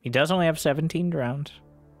 He does only have 17 rounds,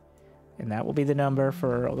 and that will be the number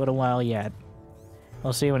for a little while yet.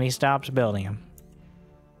 We'll see when he stops building them.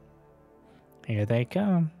 Here they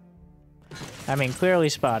come. I mean, clearly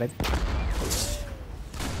spotted.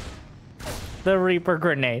 The Reaper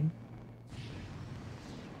grenade.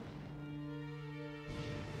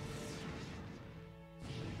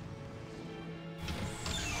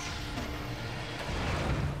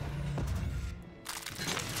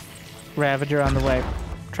 Ravager on the way.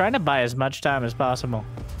 Trying to buy as much time as possible.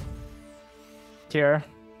 Cure.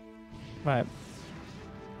 Right.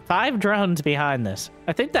 5 drones behind this.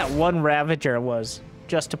 I think that 1 Ravager was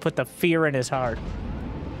just to put the fear in his heart.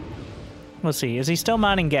 We'll see. Is he still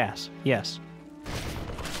mining gas? Yes.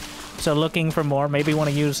 So looking for more. Maybe want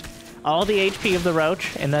to use all the HP of the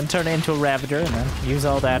Roach and then turn it into a Ravager and then use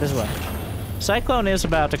all that as well. Cyclone is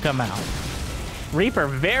about to come out. Reaper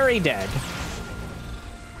very dead.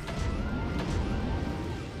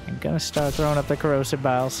 I'm gonna start throwing up the corrosive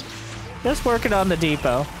biles. Just working on the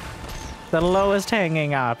depot. The lowest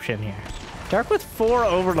hanging option here. Dark with 4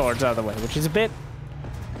 Overlords out of the way, which is a bit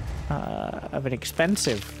of an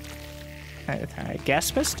expensive, I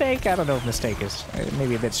guess, mistake? I don't know if mistake is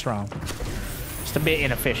maybe a bit strong. Just a bit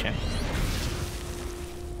inefficient.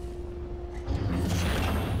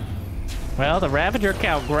 Well, the Ravager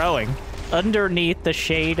count growing underneath the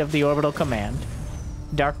shade of the orbital command.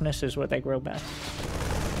 Darkness is where they grow best.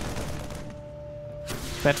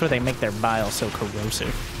 That's where they make their bile so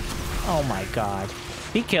corrosive. Oh my god.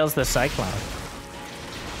 He kills the Cyclone.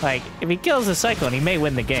 Like, if he kills the Cyclone, he may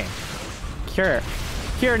win the game. Cure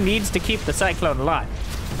needs to keep the Cyclone alive.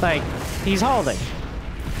 Like, he's holding.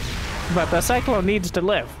 But the Cyclone needs to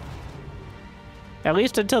live. At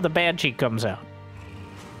least until the Banshee comes out.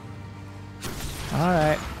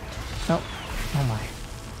 Alright. Oh. Oh my.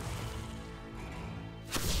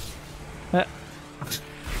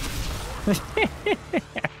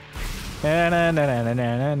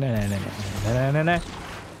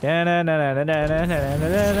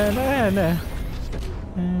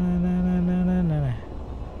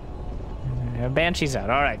 Banshee's out.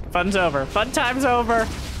 All right, fun's over. Fun time's over.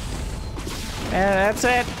 And that's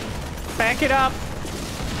it. Back it up.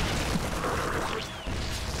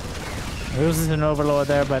 Loses an Overlord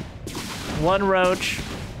there, but 1 Roach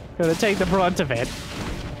gonna take the brunt of it.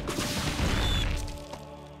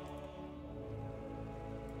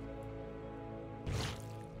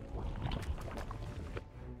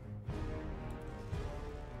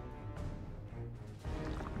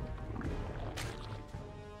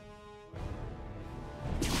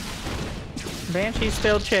 Banshee's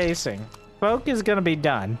still chasing. Cloak is gonna be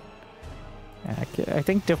done. I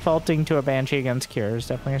think defaulting to a Banshee against Cure is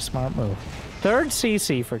definitely a smart move. 3rd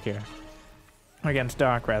CC for Cure. Against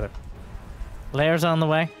Dark, rather. Lairs on the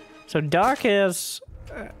way. So Dark is...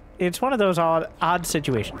 it's one of those odd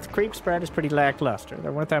situations. Creep spread is pretty lackluster.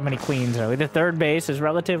 There weren't that many queens, though. The 3rd base is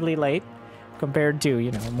relatively late compared to,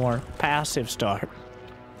 you know, a more passive start.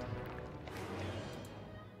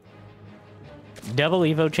 Double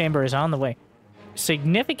Evo Chamber is on the way.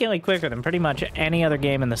 Significantly quicker than pretty much any other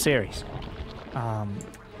game in the series. I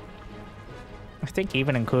think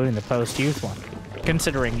even including the post-youth one,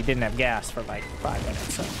 considering you didn't have gas for like 5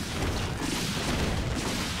 minutes. So.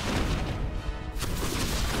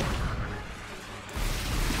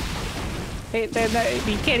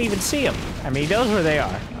 You can't even see them. I mean, he knows where they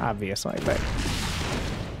are, obviously, but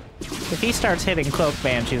if he starts hitting Cloak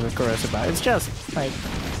Banshees with Corrosive Bile, it's just like...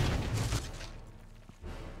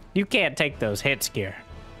 you can't take those hits, Gear.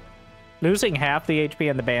 Losing half the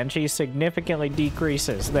HP on the Banshee significantly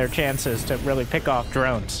decreases their chances to really pick off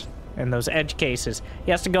drones in those edge cases.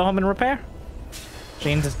 He has to go home and repair. Which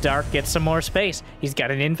means Dark gets some more space. He's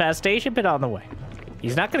got an infestation pit on the way.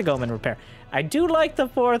 He's not going to go home and repair. I do like the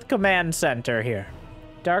 4th command center here.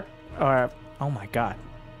 Dark, oh my god.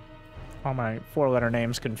 All my 4-letter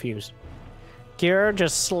names confused. Kira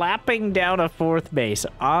just slapping down a 4th base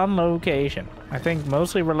on location. I think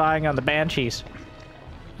mostly relying on the Banshees.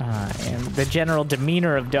 And the general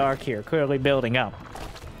demeanor of Dark here clearly building up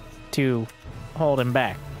to hold him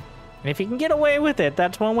back. And if he can get away with it,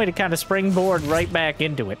 that's one way to kind of springboard right back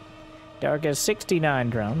into it. Dark has 69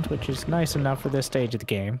 drones, which is nice enough for this stage of the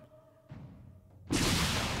game.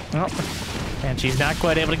 Oh, and she's not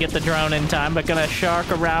quite able to get the drone in time, but gonna shark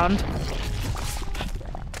around.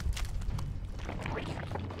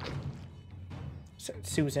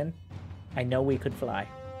 Susan, I know we could fly.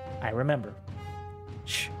 I remember.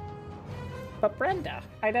 Shh. But Brenda,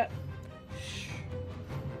 I don't... Shh.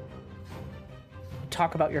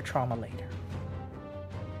 Talk about your trauma later.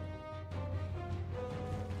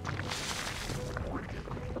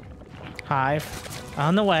 Hive,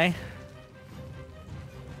 on the way.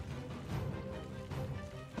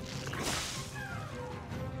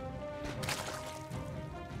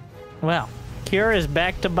 Well, Cure is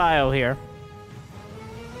back to bio here.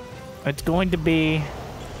 It's going to be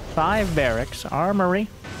 5 barracks, armory,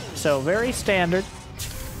 so very standard.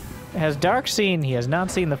 Has Dark seen? He has not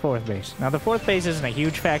seen the 4th base. Now, the 4th base isn't a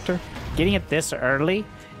huge factor. Getting it this early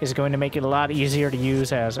is going to make it a lot easier to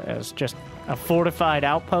use as just a fortified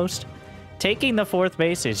outpost. Taking the 4th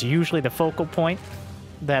base is usually the focal point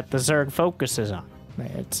that the Zerg focuses on.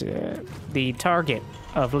 It's the target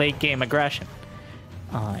of late-game aggression,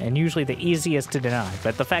 and usually the easiest to deny.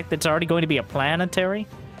 But the fact that it's already going to be a planetary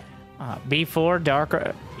before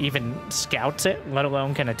Dark even scouts it, let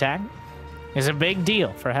alone can attack, is a big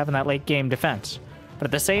deal for having that late-game defense. But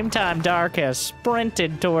at the same time, Dark has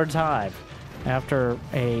sprinted towards Hive after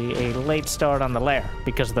a late start on the lair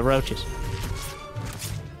because of the roaches.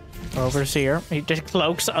 Overseer, he just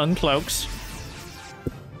cloaks, uncloaks.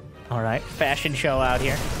 All right, fashion show out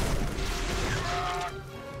here.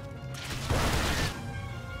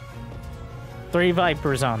 Three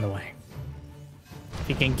Vipers on the way. If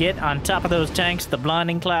you can get on top of those tanks, the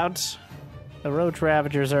blinding clouds, the Roach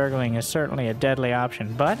Ravager Zergling is certainly a deadly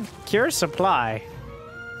option. But Cure supply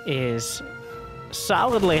is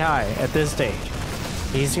solidly high at this stage.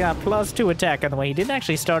 He's got +2 attack on the way. He didn't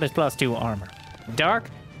actually start his +2 armor. Dark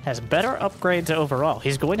has better upgrades overall.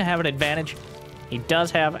 He's going to have an advantage. He does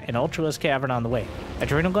have an Ultralisk Cavern on the way.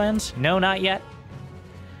 Adrenal Glands? No, not yet.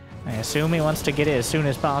 I assume he wants to get it as soon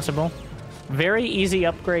as possible. Very easy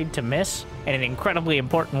upgrade to miss, and an incredibly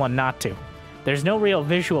important one not to. There's no real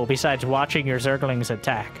visual besides watching your Zerglings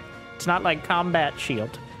attack. It's not like Combat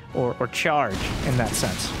Shield or Charge in that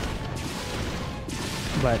sense.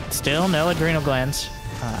 But still, no Adrenal Glands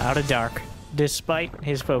out of Dark, despite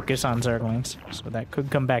his focus on Zerglings. So that could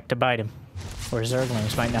come back to bite him. Or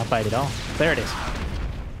Zerglings might not bite at all. There it is.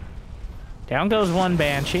 Down goes one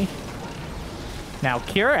Banshee. Now,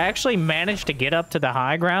 Cure actually managed to get up to the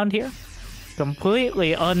high ground here.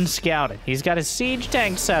 Completely unscouted. He's got his siege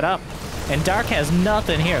tank set up, and Dark has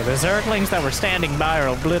nothing here. The Zerglings that were standing by are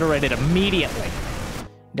obliterated immediately.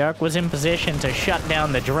 Dark was in position to shut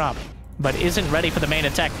down the drop, but isn't ready for the main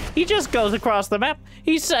attack. He just goes across the map.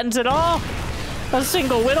 He sends it all. A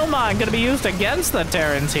single Widow Mine going to be used against the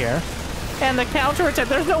Terrans here. And the counter attack.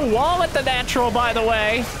 There's no wall at the natural, by the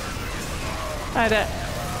way. And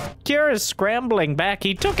Cure is scrambling back.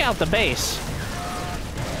 He took out the base.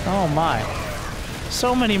 Oh my.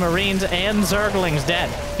 So many Marines and Zerglings dead.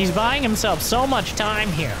 He's buying himself so much time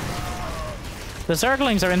here. The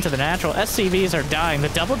Zerglings are into the natural. SCVs are dying. The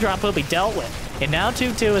double drop will be dealt with. And now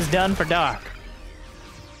 2-2 is done for Dark.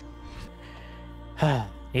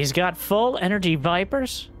 He's got full energy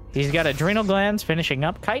Vipers. He's got Adrenal Glands finishing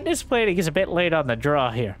up. Chitinous Plating is a bit late on the draw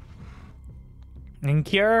here. And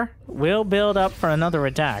Cure will build up for another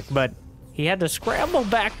attack, but he had to scramble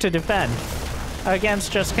back to defend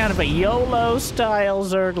against just kind of a YOLO-style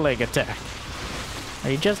Zergling attack.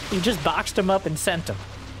 He just boxed him up and sent him.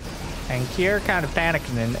 And Cure kind of panicked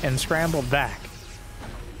and scrambled back.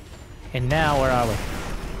 And now, where are we?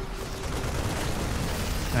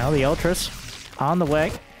 Well, the Ultras on the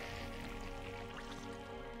way.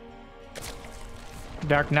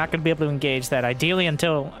 Dark not going to be able to engage that, ideally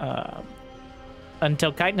until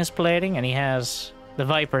chitinous plating, and he has the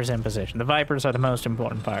Vipers in position. The Vipers are the most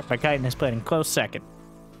important part, but chitinous plating close second.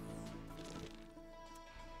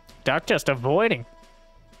 Dark just avoiding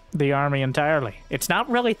the army entirely. It's not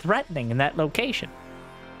really threatening in that location.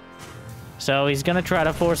 So he's going to try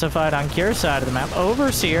to force a fight on Cure's side of the map.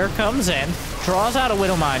 Overseer comes in, draws out a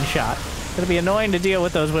Widow Mine shot. It'll be annoying to deal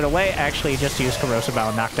with those Widow away. Actually, just used Corrosive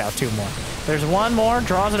Bile, knocked out 2 more. There's 1 more,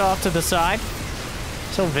 draws it off to the side.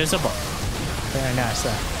 So visible. Very nice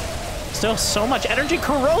there. Still so much energy.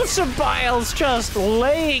 Corrosive Bile's just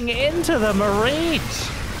laying into the Marines.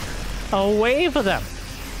 A wave of them.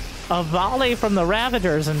 A volley from the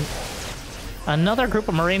Ravagers, and another group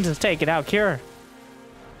of Marines is taken out. Cure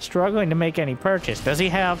struggling to make any purchase. Does he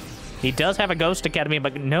have... He does have a Ghost Academy,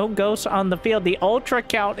 but no ghosts on the field. The Ultra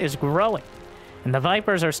count is growing, and the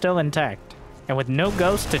Vipers are still intact. And with no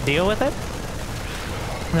ghosts to deal with it,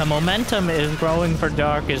 the momentum is growing for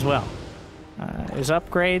Dark as well. His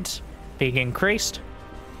upgrades being increased.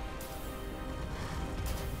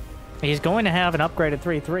 He's going to have an upgraded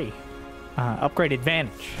 3-3. Upgrade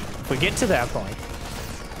advantage. If we get to that point.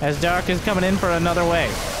 As Dark is coming in for another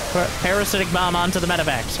wave. Parasitic Bomb onto the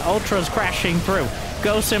medevacs. Ultras crashing through.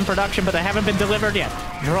 Ghosts in production, but they haven't been delivered yet.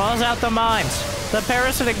 Draws out the mines. The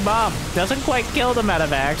Parasitic Bomb doesn't quite kill the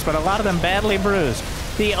medevacs, but a lot of them badly bruised.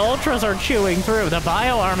 The Ultras are chewing through. The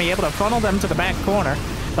Bio Army able to funnel them to the back corner,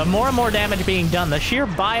 but more and more damage being done. The sheer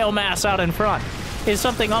biomass out in front is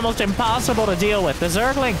something almost impossible to deal with. The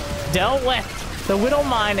Zergling dealt with. The Widow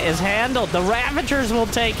Mine is handled. The Ravagers will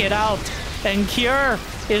take it out. And Cure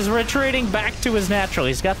is retreating back to his natural.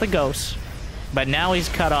 He's got the ghosts, but now he's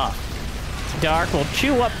cut off. Dark will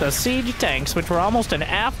chew up the siege tanks, which were almost an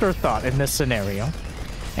afterthought in this scenario.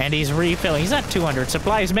 And he's refilling. He's at 200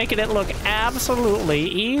 supply. He's making it look absolutely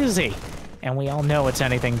easy. And we all know it's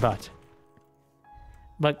anything but.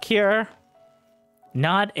 But Cure,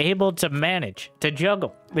 not able to manage to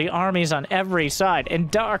juggle the armies on every side.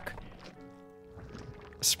 And Dark,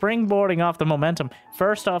 springboarding off the momentum.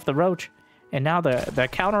 First off the Roach, and now the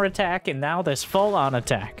counterattack, and now this full-on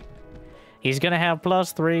attack. He's going to have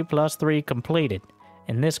 +3/+3 completed.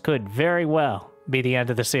 And this could very well be the end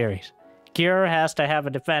of the series. Cure has to have a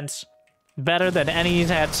defense better than any he's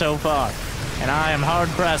had so far. And I am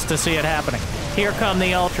hard-pressed to see it happening. Here come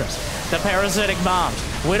the Ultras. The Parasitic Bombs.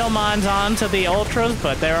 Widow Mines onto the Ultras,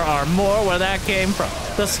 but there are more where that came from.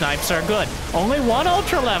 The snipes are good. Only one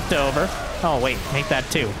Ultra left over. Oh, wait. Make that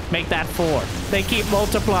 2. Make that 4. They keep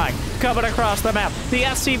multiplying. Coming across the map. The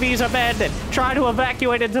SCV's abandoned. Try to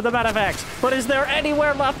evacuate into the medevacs. But is there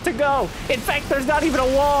anywhere left to go? In fact, there's not even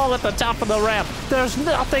a wall at the top of the ramp. There's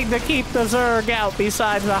nothing to keep the Zerg out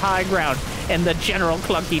besides the high ground and the general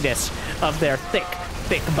clunkiness of their thick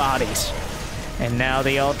bodies. And now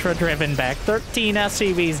the Ultra driven back. 13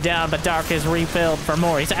 SCVs down, but Dark is refilled for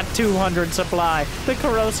more. He's at 200 supply. The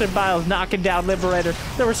Corrosive Bile's knocking down Liberator.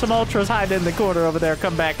 There were some Ultras hiding in the corner over there,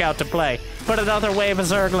 come back out to play. But another wave of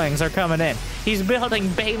Zerglings are coming in. He's building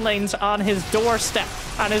Bane lanes on his doorstep,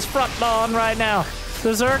 on his front lawn right now.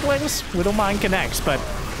 The Zerglings, Widow Mine connects, but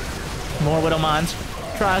more Widow Mines.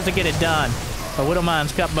 Tries to get it done, but Widow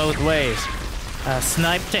Mines cut both ways.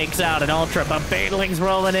 Snipe takes out an Ultra, but Baneling's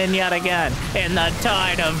rolling in yet again. And the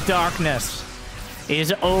tide of darkness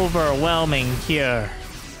is overwhelming Cure.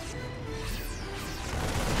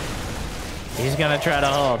 He's gonna try to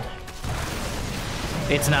hold.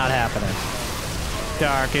 It's not happening.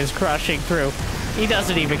 Dark is crushing through. He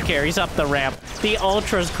doesn't even care. He's up the ramp. The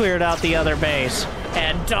Ultras cleared out the other base.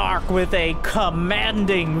 And Dark with a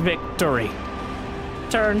commanding victory.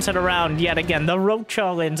 Turns it around yet again. The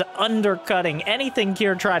Rochallins undercutting anything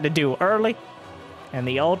Cure tried to do early, and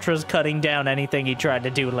the Ultras cutting down anything he tried to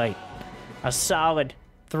do late. A solid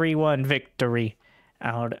 3-1 victory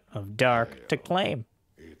out of Dark to claim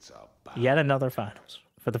yet another finals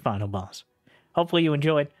for the final boss. Hopefully you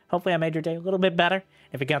enjoyed. Hopefully I made your day a little bit better.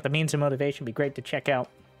 If you got the means and motivation, it'd be great to check out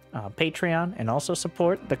Patreon and also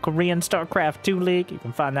support the Korean StarCraft 2 League. You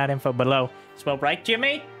can find that info below. Spelled right,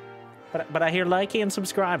 Jimmy? But I hear liking and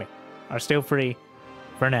subscribing are still free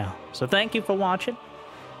for now. So thank you for watching.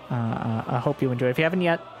 I hope you enjoy. If you haven't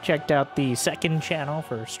yet checked out the second channel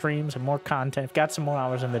for streams and more content, if you've got some more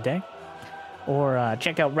hours in the day, or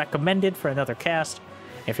check out Recommended for another cast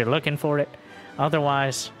if you're looking for it.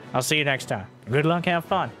 Otherwise, I'll see you next time. Good luck, have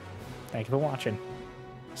fun. Thank you for watching.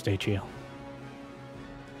 Stay chill.